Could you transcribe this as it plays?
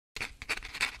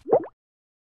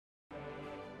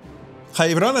Hi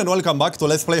everyone and welcome back to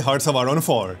Let's Play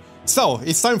HoI4. So,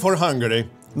 it's time for Hungary.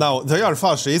 Now, they are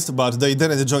fascist, but they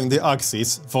didn't join the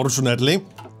Axis, fortunately.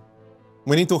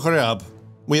 We need to hurry up.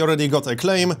 We already got a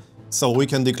claim, so we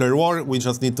can declare war, we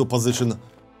just need to position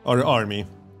our army.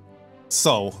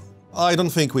 So, I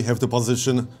don't think we have to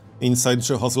position inside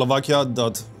Czechoslovakia,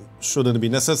 that shouldn't be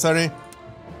necessary.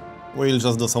 We'll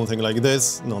just do something like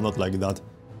this. No, not like that.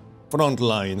 Front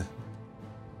line.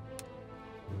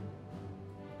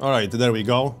 Alright, there we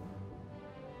go.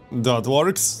 That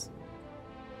works.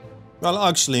 Well,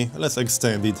 actually, let's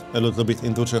extend it a little bit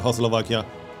into Czechoslovakia.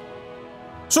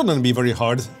 Shouldn't be very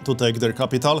hard to take their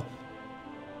capital.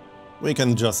 We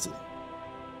can just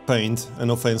paint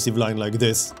an offensive line like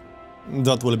this.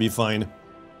 That will be fine.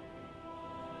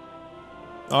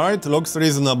 Alright, looks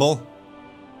reasonable.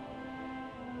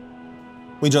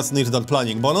 We just need that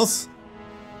planning bonus.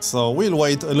 So we'll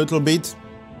wait a little bit.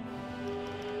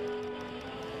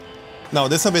 Now,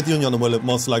 the Soviet Union will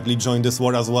most likely join this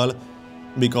war as well,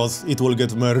 because it will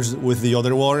get merged with the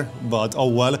other war, but oh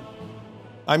well.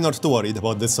 I'm not too worried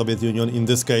about the Soviet Union in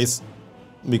this case,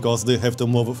 because they have to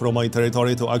move from my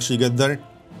territory to actually get there.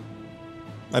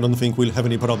 I don't think we'll have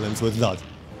any problems with that.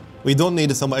 We don't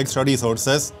need some extra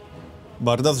resources,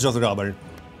 but that's just rubber.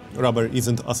 Rubber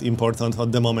isn't as important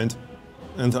at the moment,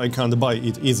 and I can't buy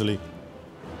it easily.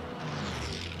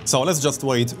 So let's just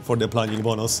wait for the planning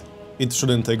bonus. It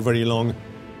shouldn't take very long.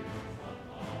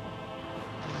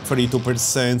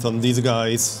 32% on these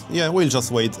guys. Yeah, we'll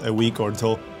just wait a week or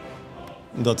two.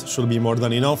 That should be more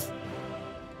than enough.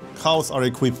 How's our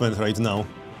equipment right now?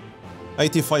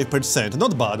 85%,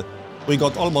 not bad. We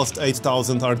got almost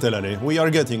 8,000 artillery. We are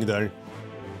getting there.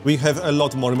 We have a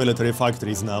lot more military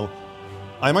factories now.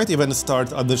 I might even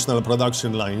start additional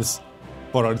production lines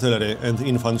for artillery and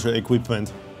infantry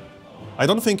equipment. I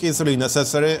don't think it's really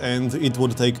necessary, and it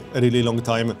would take a really long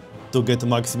time to get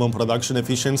maximum production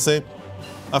efficiency.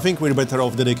 I think we're better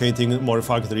off dedicating more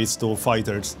factories to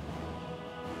fighters.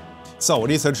 So,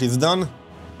 research is done.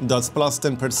 That's plus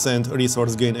 10%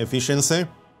 resource gain efficiency.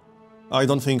 I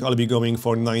don't think I'll be going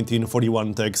for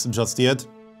 1941 techs just yet.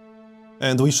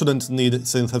 And we shouldn't need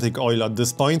synthetic oil at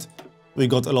this point. We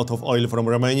got a lot of oil from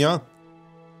Romania.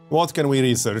 What can we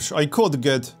research? I could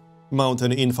get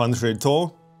mountain infantry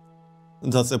too.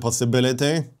 That's a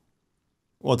possibility.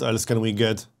 What else can we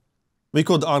get? We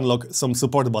could unlock some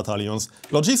support battalions.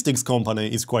 Logistics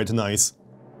company is quite nice.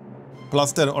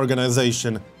 Plus 10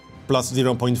 organization, plus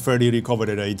 0.30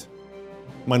 recovery rate.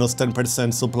 Minus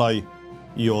 10% supply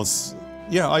use.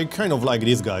 Yeah, I kind of like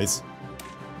these guys.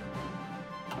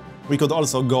 We could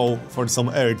also go for some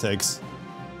air techs.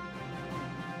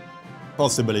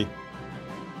 Possibly.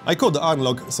 I could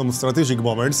unlock some strategic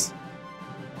bombers.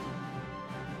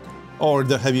 Or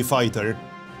the heavy fighter.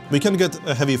 We can get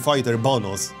a heavy fighter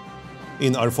bonus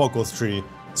in our focus tree.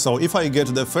 So if I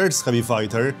get the first heavy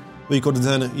fighter, we could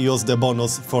then use the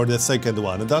bonus for the second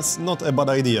one. That's not a bad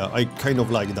idea. I kind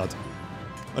of like that.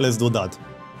 Let's do that.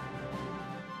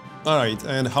 Alright,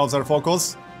 and how's our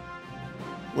focus?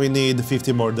 We need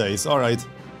 50 more days. Alright.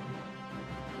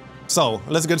 So,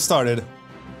 let's get started.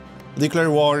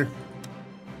 Declare war.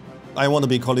 I want to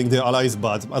be calling the allies,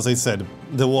 but as I said,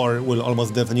 the war will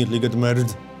almost definitely get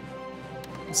merged.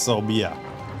 So yeah,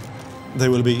 they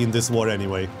will be in this war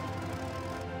anyway.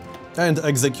 And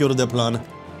execute the plan.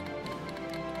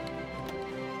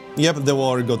 Yep, the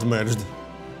war got merged.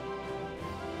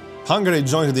 Hungary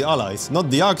joined the allies, not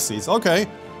the Axis. Okay,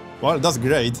 well, that's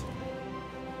great.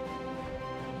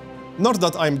 Not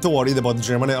that I'm too worried about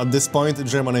Germany at this point.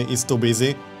 Germany is too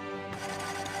busy.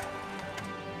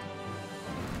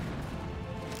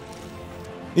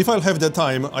 If I'll have the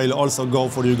time, I'll also go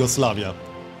for Yugoslavia.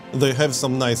 They have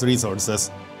some nice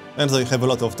resources, and they have a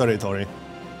lot of territory.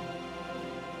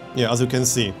 Yeah, as you can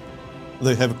see,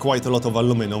 they have quite a lot of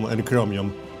aluminum and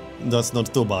chromium. That's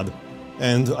not too bad.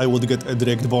 And I would get a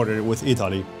direct border with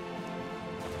Italy.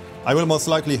 I will most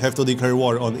likely have to declare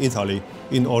war on Italy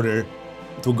in order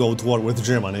to go to war with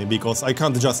Germany, because I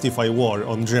can't justify war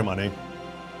on Germany,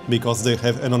 because they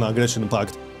have a non-aggression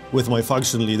pact with my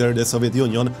faction leader, the Soviet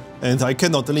Union, and I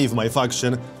cannot leave my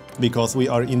faction because we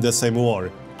are in the same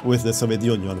war with the Soviet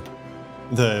Union.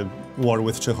 The war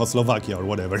with Czechoslovakia or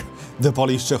whatever. The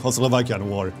Polish-Czechoslovakian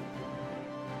war.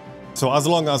 So as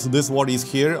long as this war is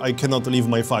here, I cannot leave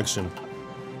my faction.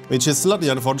 Which is slightly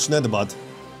unfortunate, but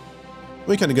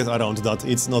we can get around that,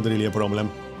 it's not really a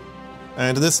problem.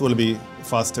 And this will be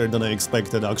faster than I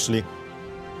expected, actually.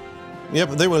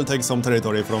 Yep, they will take some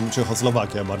territory from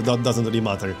Czechoslovakia, but that doesn't really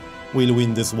matter. We'll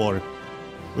win this war.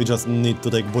 We just need to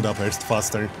take Budapest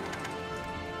faster.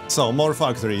 So, more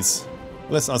factories.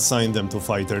 Let's assign them to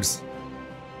fighters.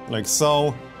 Like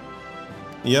so.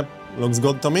 Yep, looks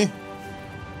good to me.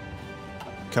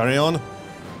 Carry on.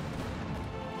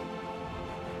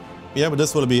 Yeah, but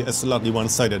this will be a slightly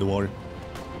one-sided war.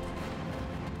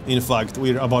 In fact,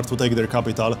 we're about to take their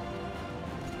capital.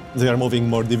 They are moving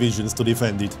more divisions to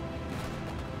defend it.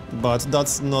 But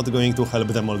that's not going to help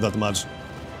them all that much.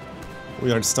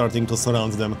 We are starting to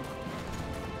surround them.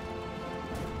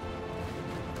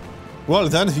 Well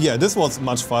then, yeah, this was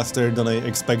much faster than I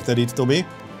expected it to be.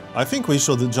 I think we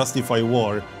should justify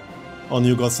war on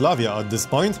Yugoslavia at this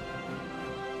point.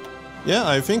 Yeah,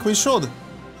 I think we should.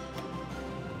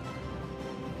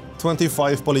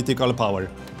 25 political power.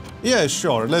 Yeah,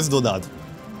 sure, let's do that.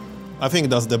 I think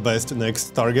that's the best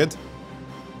next target.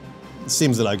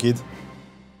 Seems like it.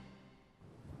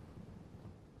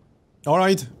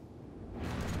 Alright.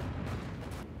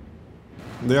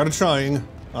 They are trying.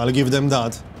 I'll give them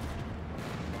that.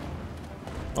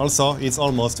 Also, it's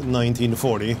almost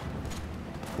 1940,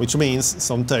 which means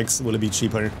some techs will be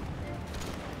cheaper.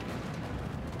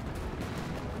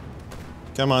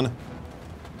 Come on.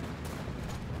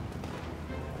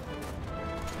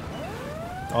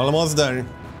 Almost there.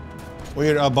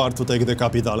 We're about to take the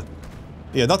capital.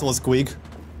 Yeah, that was quick.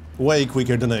 Way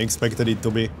quicker than I expected it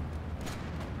to be.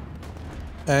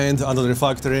 And another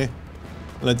factory.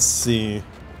 Let's see.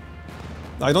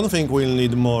 I don't think we'll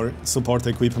need more support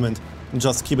equipment.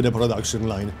 Just keep the production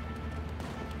line.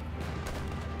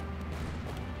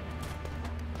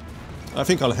 I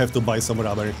think I'll have to buy some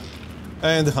rubber.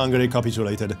 And Hungary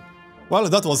capitulated. Well,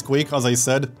 that was quick, as I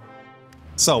said.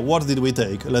 So, what did we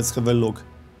take? Let's have a look.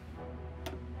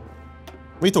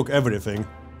 We took everything.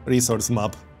 Resource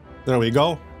map. There we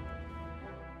go.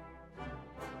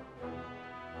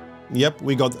 Yep,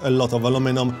 we got a lot of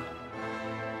aluminum.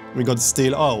 We got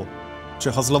steel. Oh,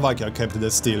 Czechoslovakia kept the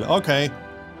steel. Okay.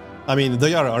 I mean,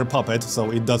 they are our puppet,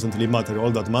 so it doesn't really matter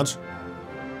all that much.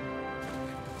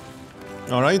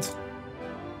 Alright.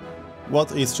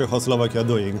 What is Czechoslovakia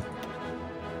doing?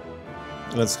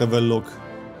 Let's have a look.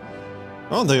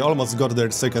 Oh, they almost got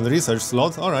their second research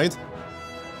slot. Alright.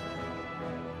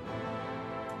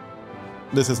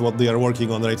 This is what they are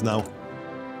working on right now.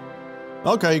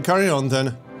 Okay, carry on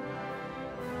then.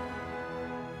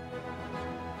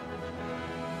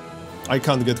 I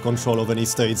can't get control of any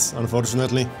states,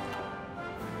 unfortunately.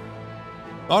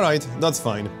 Alright, that's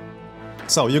fine.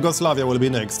 So, Yugoslavia will be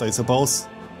next, I suppose.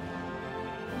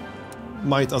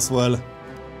 Might as well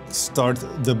start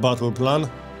the battle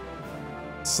plan.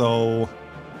 So,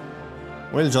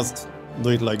 we'll just do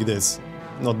it like this.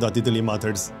 Not that it really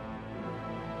matters.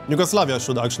 Yugoslavia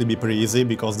should actually be pretty easy,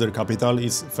 because their capital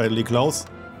is fairly close.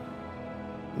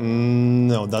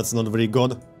 No, that's not very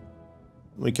good.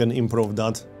 We can improve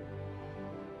that.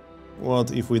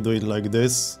 What if we do it like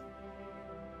this?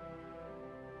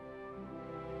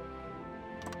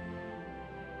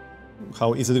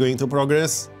 How is it going to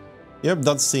progress? Yep,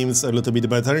 that seems a little bit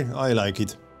better. I like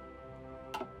it.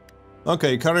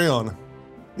 Okay, carry on.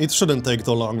 It shouldn't take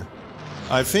too long.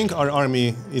 I think our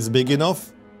army is big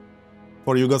enough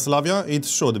for Yugoslavia. It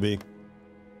should be.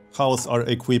 How's our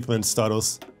equipment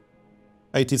status?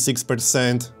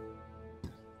 86%.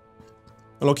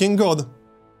 Looking good.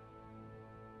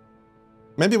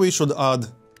 Maybe we should add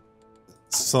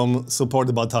some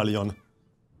support battalion.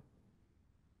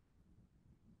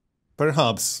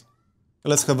 Perhaps.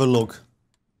 Let's have a look.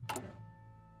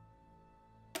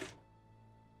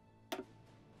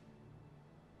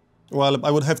 Well,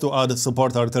 I would have to add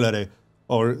support artillery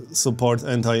or support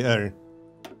anti-air.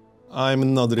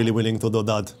 I'm not really willing to do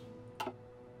that.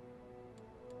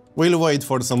 We'll wait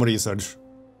for some research.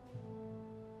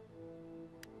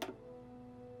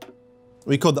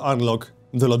 We could unlock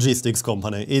the logistics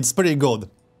company. It's pretty good.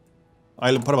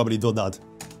 I'll probably do that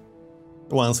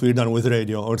once we're done with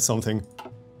radio or something.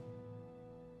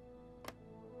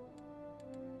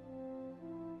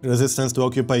 Resistance to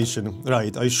occupation.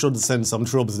 Right, I should send some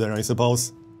troops there, I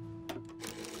suppose.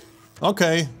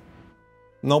 Okay.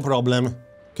 No problem.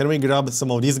 Can we grab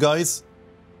some of these guys?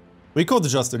 We could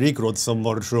just recruit some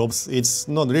more troops. It's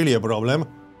not really a problem.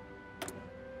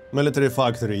 Military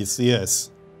factories,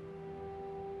 yes.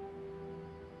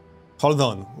 Hold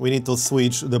on. We need to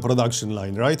switch the production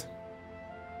line, right?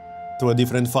 To a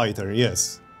different fighter,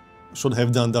 yes. Should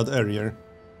have done that earlier.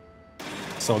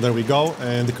 So there we go,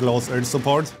 and close air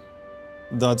support.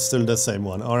 That's still the same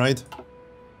one, alright.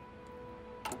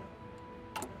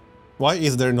 Why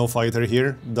is there no fighter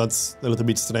here? That's a little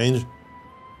bit strange.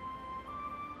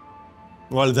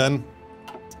 Well then,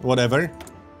 whatever.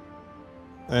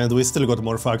 And we still got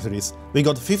more factories. We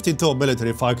got 52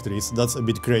 military factories, that's a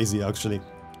bit crazy actually.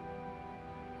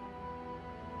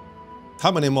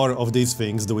 How many more of these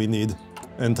things do we need?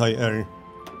 Anti-air.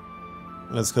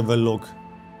 Let's have a look.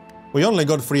 We only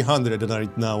got 300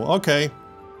 right now, okay.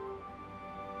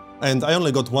 And I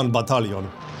only got 1 battalion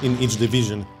in each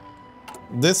division.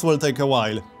 This will take a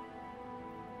while.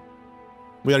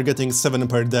 We are getting 7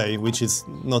 per day, which is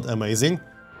not amazing.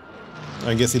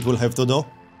 I guess it will have to do.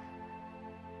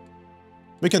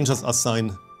 We can just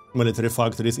assign military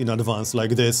factories in advance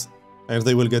like this, and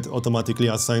they will get automatically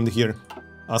assigned here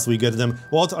as we get them.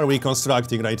 What are we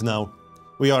constructing right now?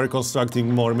 We are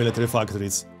constructing more military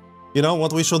factories. You know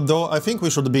what we should do? I think we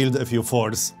should build a few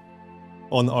forts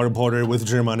on our border with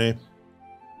Germany.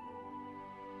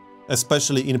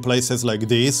 Especially in places like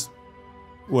these,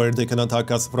 where they can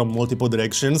attack us from multiple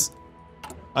directions.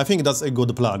 I think that's a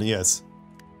good plan, yes.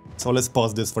 So let's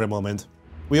pause this for a moment.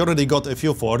 We already got a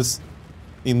few forts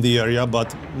in the area,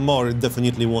 but more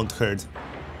definitely won't hurt.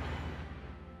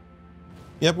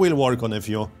 Yep, we'll work on a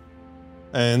few.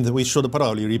 And we should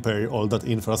probably repair all that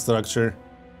infrastructure.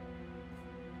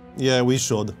 Yeah, we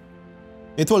should.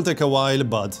 It will take a while,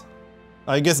 but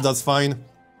I guess that's fine.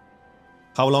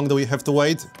 How long do we have to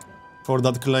wait for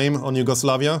that claim on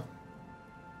Yugoslavia?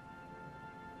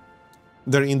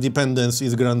 Their independence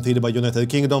is granted by United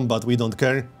Kingdom, but we don't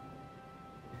care.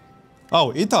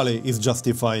 Oh, Italy is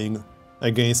justifying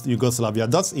against Yugoslavia.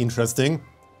 That's interesting.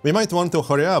 We might want to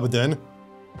hurry up then.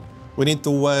 We need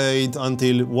to wait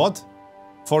until what?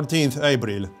 14th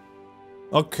April.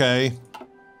 Okay.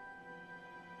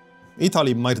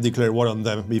 Italy might declare war on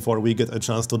them before we get a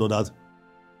chance to do that.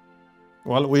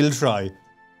 Well, we'll try.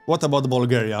 What about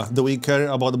Bulgaria? Do we care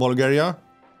about Bulgaria?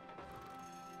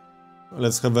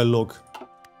 Let's have a look.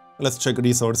 Let's check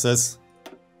resources.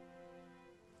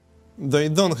 They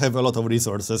don't have a lot of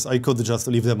resources. I could just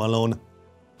leave them alone.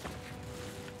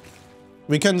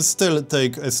 We can still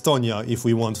take Estonia if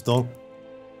we want to.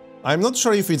 I'm not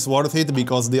sure if it's worth it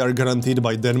because they are guaranteed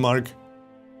by Denmark.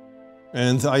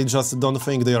 And I just don't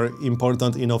think they are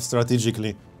important enough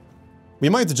strategically. We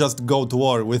might just go to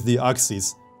war with the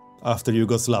Axis after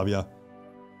Yugoslavia.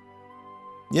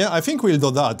 Yeah, I think we'll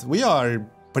do that. We are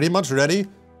pretty much ready.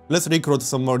 Let's recruit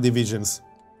some more divisions.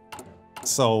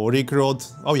 So,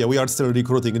 recruit... Oh yeah, we are still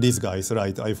recruiting these guys,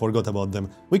 right, I forgot about them.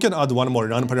 We can add one more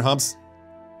run, perhaps?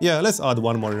 Yeah, let's add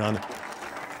one more run.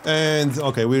 And,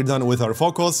 okay, we're done with our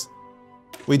focus.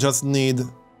 We just need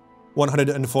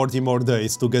 140 more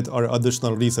days to get our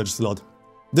additional research slot.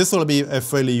 This will be a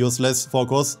fairly useless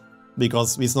focus,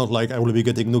 because it's not like I will be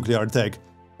getting nuclear tech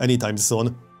anytime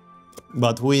soon.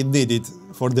 But we need it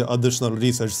for the additional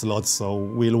research slot, so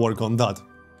we'll work on that.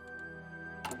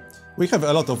 We have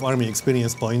a lot of army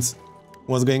experience points.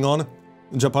 What's going on?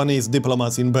 Japanese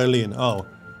diplomats in Berlin. Oh,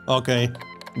 okay.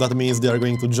 That means they are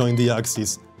going to join the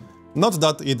Axis. Not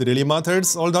that it really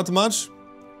matters all that much.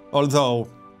 Although,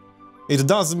 it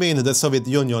does mean the Soviet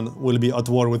Union will be at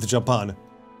war with Japan.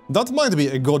 That might be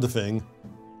a good thing.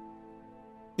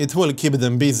 It will keep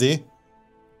them busy.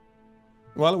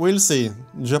 Well, we'll see.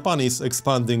 Japan is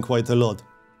expanding quite a lot.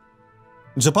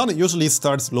 Japan usually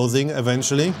starts losing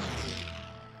eventually.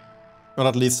 Or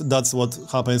at least that's what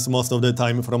happens most of the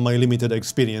time from my limited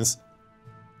experience.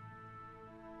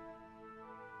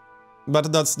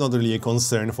 But that's not really a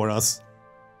concern for us.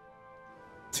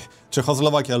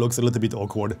 Czechoslovakia looks a little bit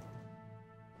awkward.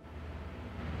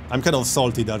 I'm kind of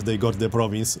salty that they got the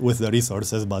province with the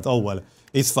resources, but oh well,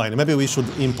 it's fine. Maybe we should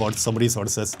import some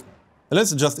resources.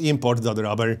 Let's just import that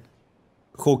rubber.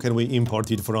 Who can we import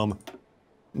it from?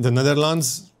 The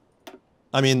Netherlands?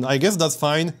 I mean, I guess that's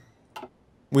fine.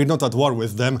 We're not at war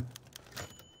with them.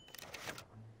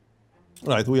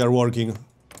 Right, we are working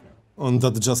on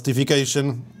that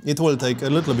justification. It will take a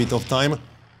little bit of time.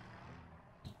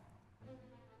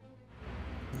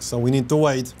 So we need to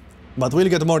wait. But we'll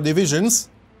get more divisions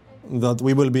that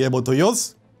we will be able to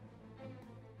use.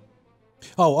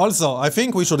 Oh, also, I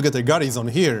think we should get a garrison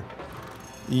here.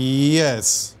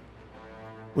 Yes.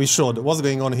 We should. What's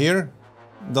going on here?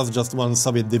 That's just one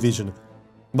Soviet division.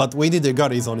 But we need a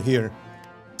garrison here.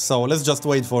 So let's just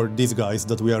wait for these guys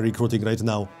that we are recruiting right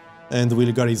now. And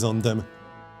we'll garrison them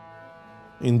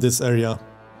in this area.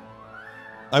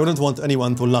 I wouldn't want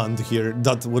anyone to land here.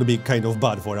 That would be kind of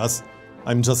bad for us.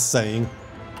 I'm just saying.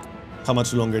 How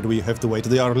much longer do we have to wait?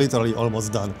 They are literally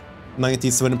almost done.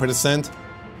 97%.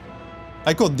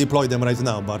 I could deploy them right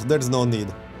now, but there's no need.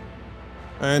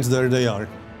 And there they are.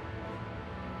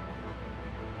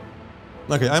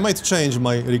 Okay, I might change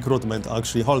my recruitment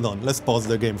actually. Hold on, let's pause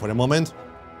the game for a moment.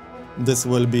 This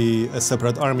will be a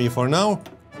separate army for now.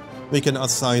 We can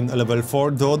assign a level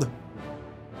 4 dude.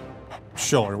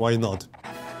 Sure, why not?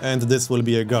 And this will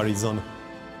be a garrison.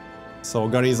 So,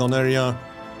 garrison area.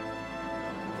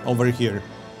 over here.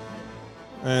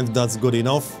 And that's good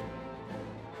enough.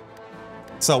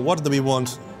 So what do we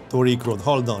want to recruit?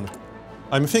 Hold on.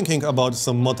 I'm thinking about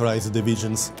some motorized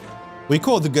divisions. We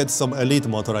could get some elite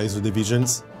motorized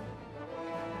divisions.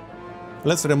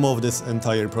 Let's remove this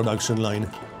entire production line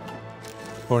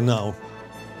for now.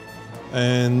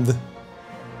 And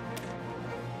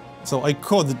so I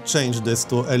could change this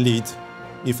to elite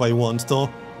if I want to.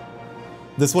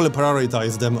 This will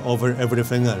prioritize them over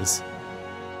everything else.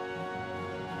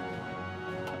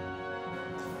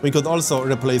 We could also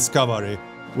replace cavalry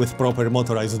with proper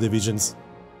motorized divisions.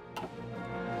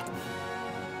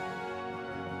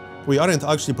 We aren't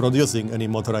actually producing any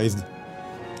motorized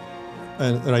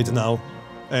right now,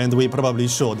 and we probably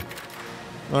should.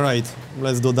 Alright,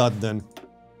 let's do that then.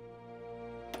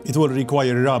 It will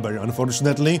require rubber,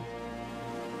 unfortunately,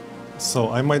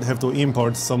 so I might have to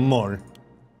import some more.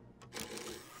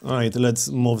 Alright, let's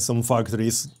move some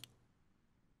factories.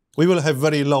 We will have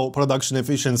very low production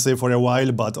efficiency for a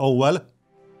while, but oh well.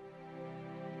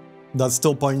 That's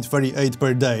 2.38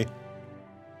 per day.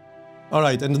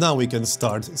 Alright, and now we can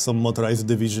start some motorized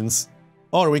divisions.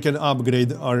 Or we can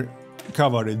upgrade our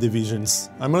cavalry divisions.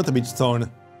 I'm not a bit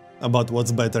torn about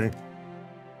what's better.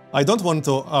 I don't want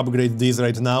to upgrade these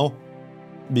right now,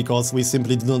 because we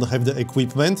simply do not have the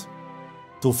equipment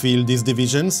to fill these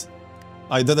divisions.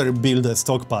 I'd rather build a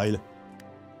stockpile.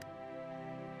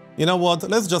 You know what,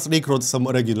 let's just recruit some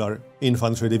regular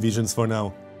infantry divisions for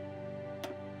now.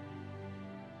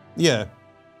 Yeah.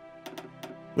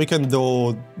 We can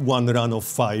do one run of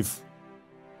 5.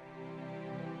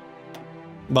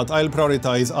 But I'll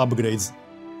prioritize upgrades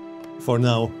for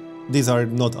now. These are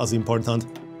not as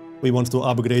important. We want to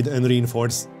upgrade and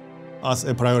reinforce as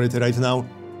a priority right now.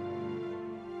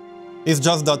 It's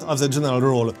just that as a general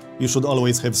rule, you should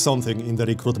always have something in the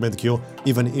recruitment queue,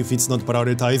 even if it's not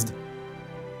prioritized.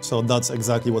 So that's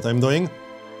exactly what I'm doing.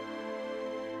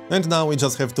 And now we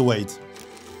just have to wait.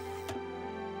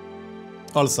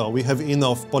 Also, we have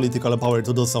enough political power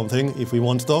to do something if we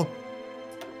want to.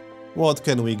 What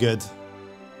can we get?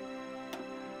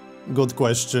 Good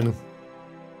question.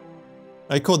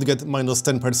 I could get minus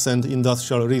 10%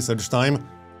 industrial research time.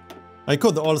 I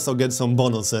could also get some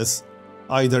bonuses,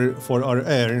 either for our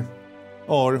air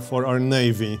or for our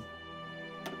navy.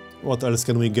 What else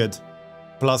can we get?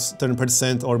 Plus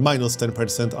 10% or minus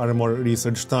 10% armor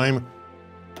research time.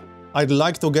 I'd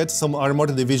like to get some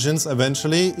armored divisions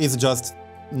eventually, it's just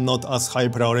not as high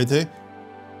priority.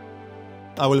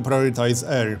 I will prioritize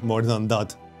air more than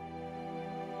that.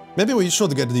 Maybe we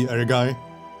should get the air guy.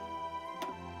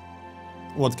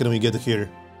 What can we get here?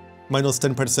 Minus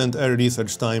 10% air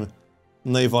research time.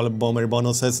 Naval bomber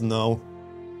bonuses? No.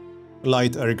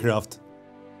 Light aircraft.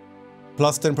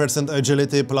 Plus 10%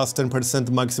 agility, plus 10%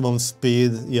 maximum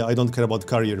speed. Yeah, I don't care about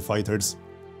carrier fighters.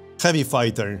 Heavy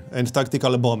fighter and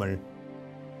tactical bomber.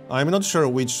 I'm not sure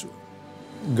which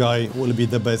guy will be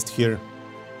the best here.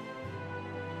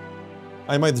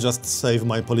 I might just save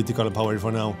my political power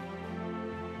for now.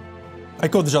 I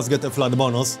could just get a flat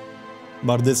bonus,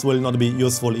 but this will not be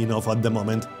useful enough at the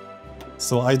moment.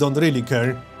 So I don't really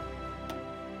care.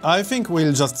 I think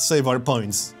we'll just save our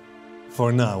points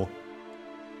for now.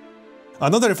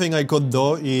 Another thing I could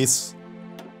do is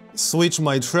switch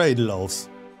my trade laws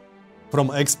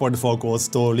from export focus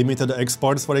to limited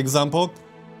exports, for example.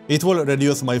 It will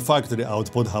reduce my factory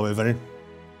output, however,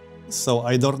 so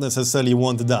I don't necessarily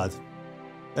want that.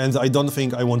 And I don't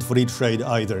think I want free trade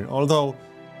either, although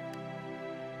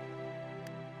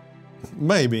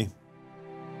maybe.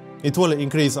 It will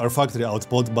increase our factory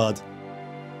output, but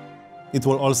it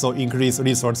will also increase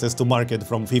resources to market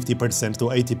from 50% to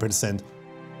 80%.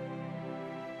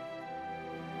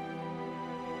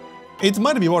 It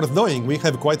might be worth doing, we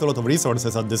have quite a lot of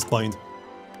resources at this point.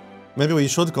 Maybe we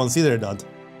should consider that.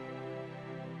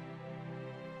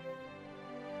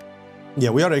 Yeah,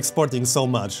 we are exporting so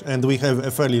much, and we have a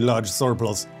fairly large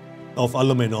surplus of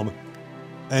aluminum,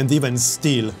 and even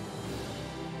steel.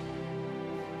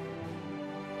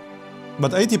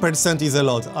 But 80% is a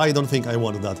lot, I don't think I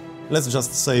want that. Let's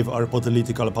just save our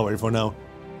political power for now.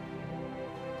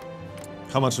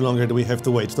 How much longer do we have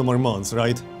to wait? 2 more months,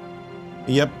 right?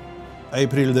 Yep,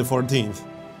 April the 14th.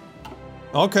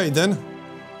 Okay then.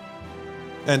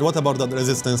 And what about that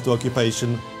resistance to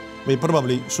occupation? We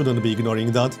probably shouldn't be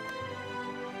ignoring that.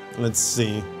 Let's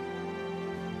see.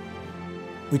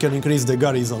 We can increase the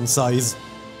garrison size.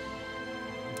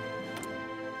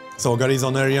 So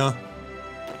garrison area.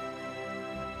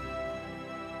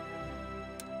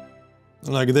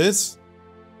 Like this.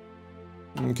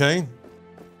 Okay.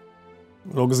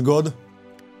 Looks good.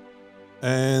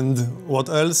 And what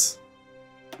else?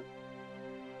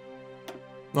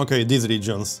 Okay, these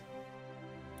regions.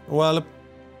 Well,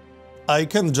 I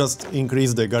can just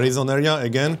increase the garrison area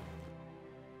again.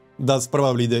 That's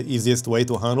probably the easiest way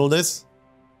to handle this.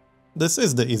 This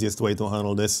is the easiest way to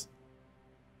handle this.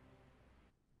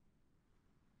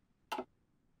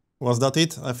 Was that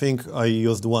it? I think I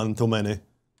used one too many.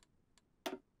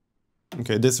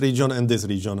 Okay, this region and this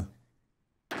region.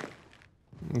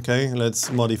 Okay,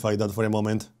 let's modify that for a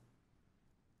moment.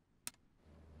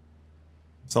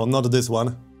 So, not this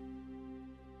one.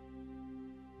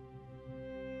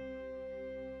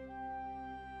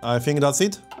 I think that's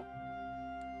it.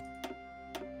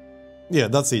 Yeah,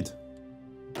 that's it.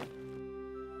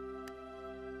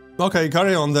 Okay,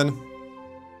 carry on then.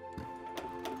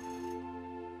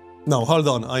 No, hold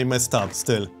on, I messed up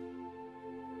still.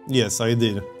 Yes, I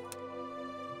did.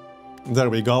 There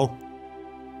we go.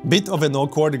 Bit of an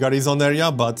awkward garrison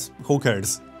area, but who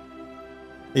cares?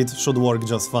 It should work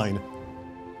just fine.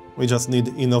 We just need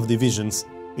enough divisions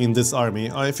in this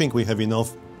army. I think we have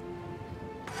enough.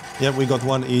 Yeah, we got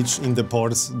one each in the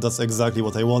ports. That's exactly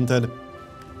what I wanted.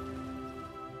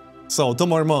 So, 2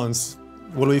 more months.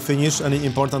 Will we finish any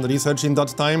important research in that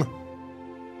time?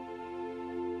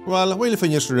 Well, we'll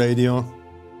finish radio.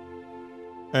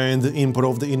 And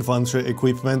improve the infantry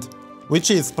equipment,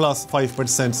 which is plus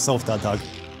 5% soft attack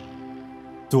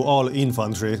to all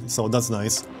infantry, so that's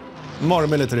nice. More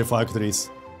military factories.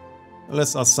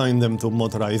 Let's assign them to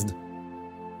motorized.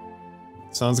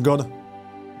 Sounds good.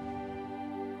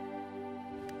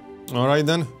 Alright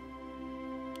then.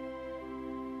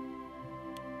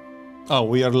 Oh,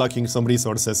 we are lacking some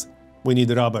resources. We need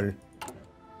rubber.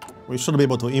 We should be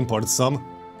able to import some.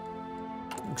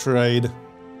 Trade.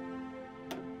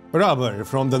 Rubber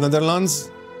from the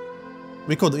Netherlands.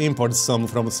 We could import some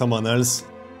from someone else.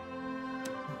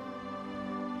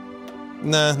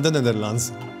 Nah, the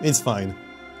Netherlands. It's fine.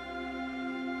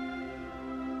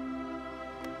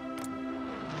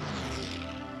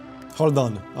 Hold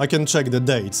on, I can check the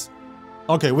dates.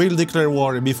 Okay, we'll declare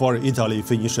war before Italy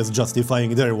finishes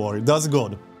justifying their war. That's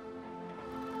good.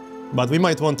 But we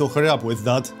might want to hurry up with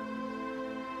that.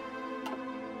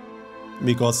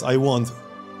 Because I want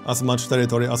as much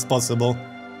territory as possible.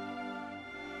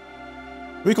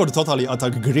 We could totally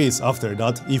attack Greece after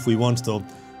that, if we want to.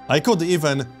 I could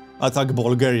even attack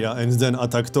Bulgaria and then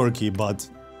attack Turkey, but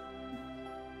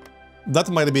that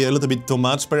might be a little bit too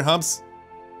much, perhaps.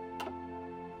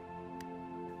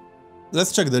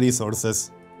 Let's check the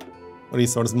resources.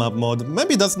 Resource map mod.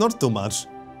 Maybe that's not too much.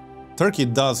 Turkey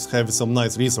does have some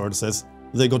nice resources.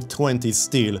 They got 20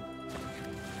 steel.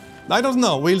 I don't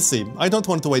know, we'll see. I don't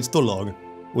want to wait too long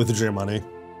with Germany.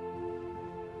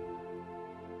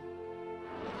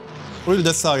 We'll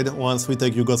decide once we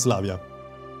take Yugoslavia.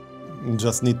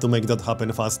 Just need to make that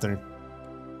happen faster.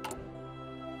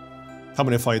 How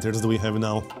many fighters do we have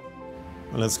now?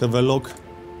 Let's have a look.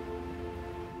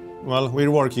 Well, we're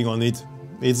working on it.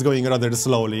 It's going rather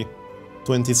slowly.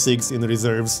 26 in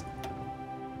reserves.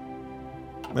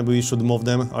 Maybe we should move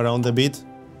them around a bit.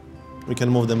 We can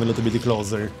move them a little bit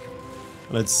closer.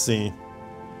 Let's see.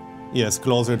 Yes,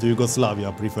 closer to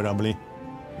Yugoslavia, preferably.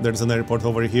 There's an airport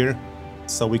over here,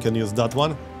 so we can use that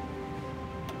one.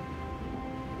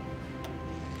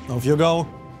 Off you go.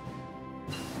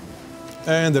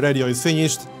 And the radio is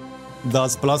finished.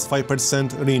 That's plus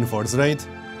 5% reinforce rate.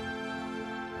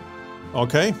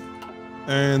 Okay.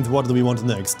 And what do we want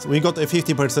next? We got a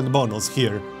 50% bonus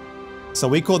here. So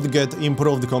we could get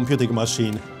improved computing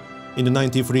machine in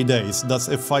 93 days. That's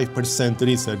a 5%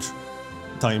 research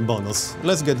time bonus.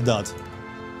 Let's get that.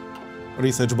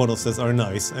 Research bonuses are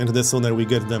nice, and the sooner we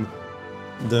get them,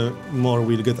 the more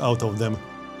we'll get out of them.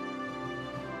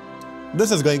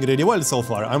 This is going really well so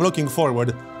far. I'm looking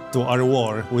forward to our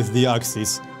war with the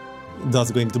Axis.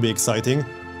 That's going to be exciting.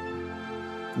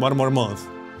 One more month.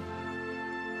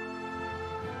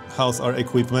 How's our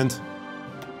equipment?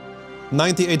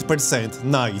 98%,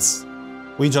 nice.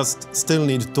 We just still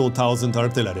need 2000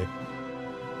 artillery.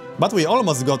 But we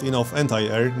almost got enough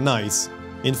anti-air, nice.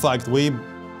 In fact, we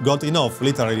got enough,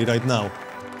 literally right now.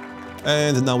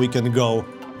 And now we can go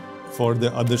for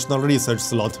the additional research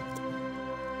slot.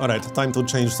 Alright, time to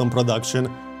change some production.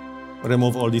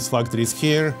 Remove all these factories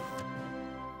here.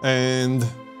 And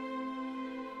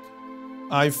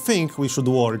I think we should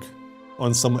work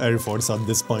on some air force at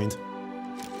this point.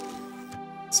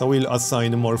 So we'll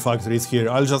assign more factories here.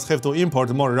 I'll just have to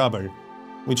import more rubber,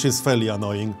 which is fairly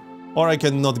annoying. Or I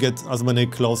cannot get as many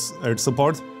close air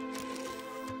support.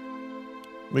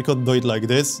 We could do it like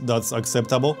this, that's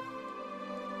acceptable.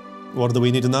 What do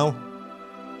we need now?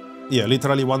 Yeah,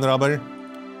 literally one rubber.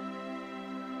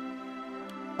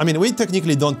 I mean, we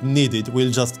technically don't need it,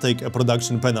 we'll just take a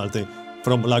production penalty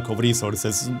from lack of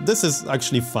resources. This is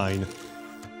actually fine.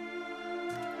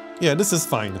 Yeah, this is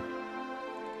fine.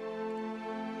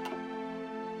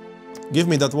 Give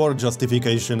me that war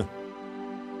justification.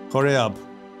 Hurry up.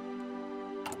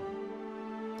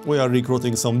 We are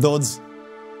recruiting some dudes.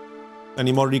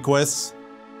 Any more requests?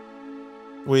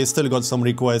 We still got some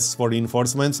requests for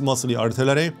reinforcements, mostly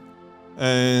artillery.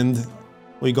 And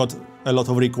we got a lot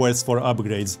of requests for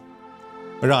upgrades.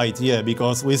 Right, yeah,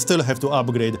 because we still have to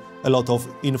upgrade a lot of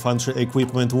infantry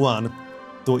equipment 1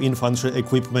 to infantry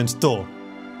equipment 2.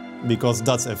 Because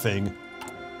that's a thing.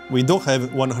 We do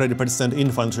have 100%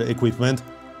 infantry equipment,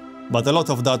 but a lot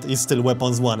of that is still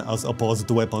weapons 1 as opposed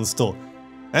to weapons 2.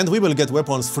 And we will get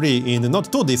weapons 3 in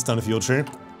not too distant future.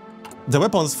 The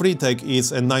weapons 3 tech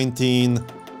is a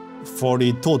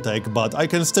 1942 tech, but I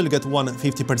can still get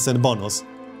 50% bonus,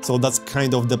 so that's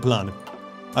kind of the plan.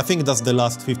 I think that's the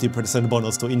last 50%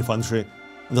 bonus to infantry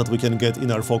that we can get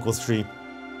in our focus tree.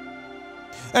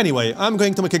 Anyway, I'm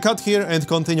going to make a cut here and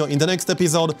continue in the next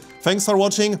episode. Thanks for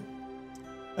watching,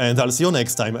 and I'll see you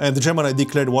next time. And Germany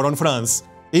declared war on France.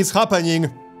 It's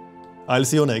happening! I'll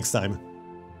see you next time.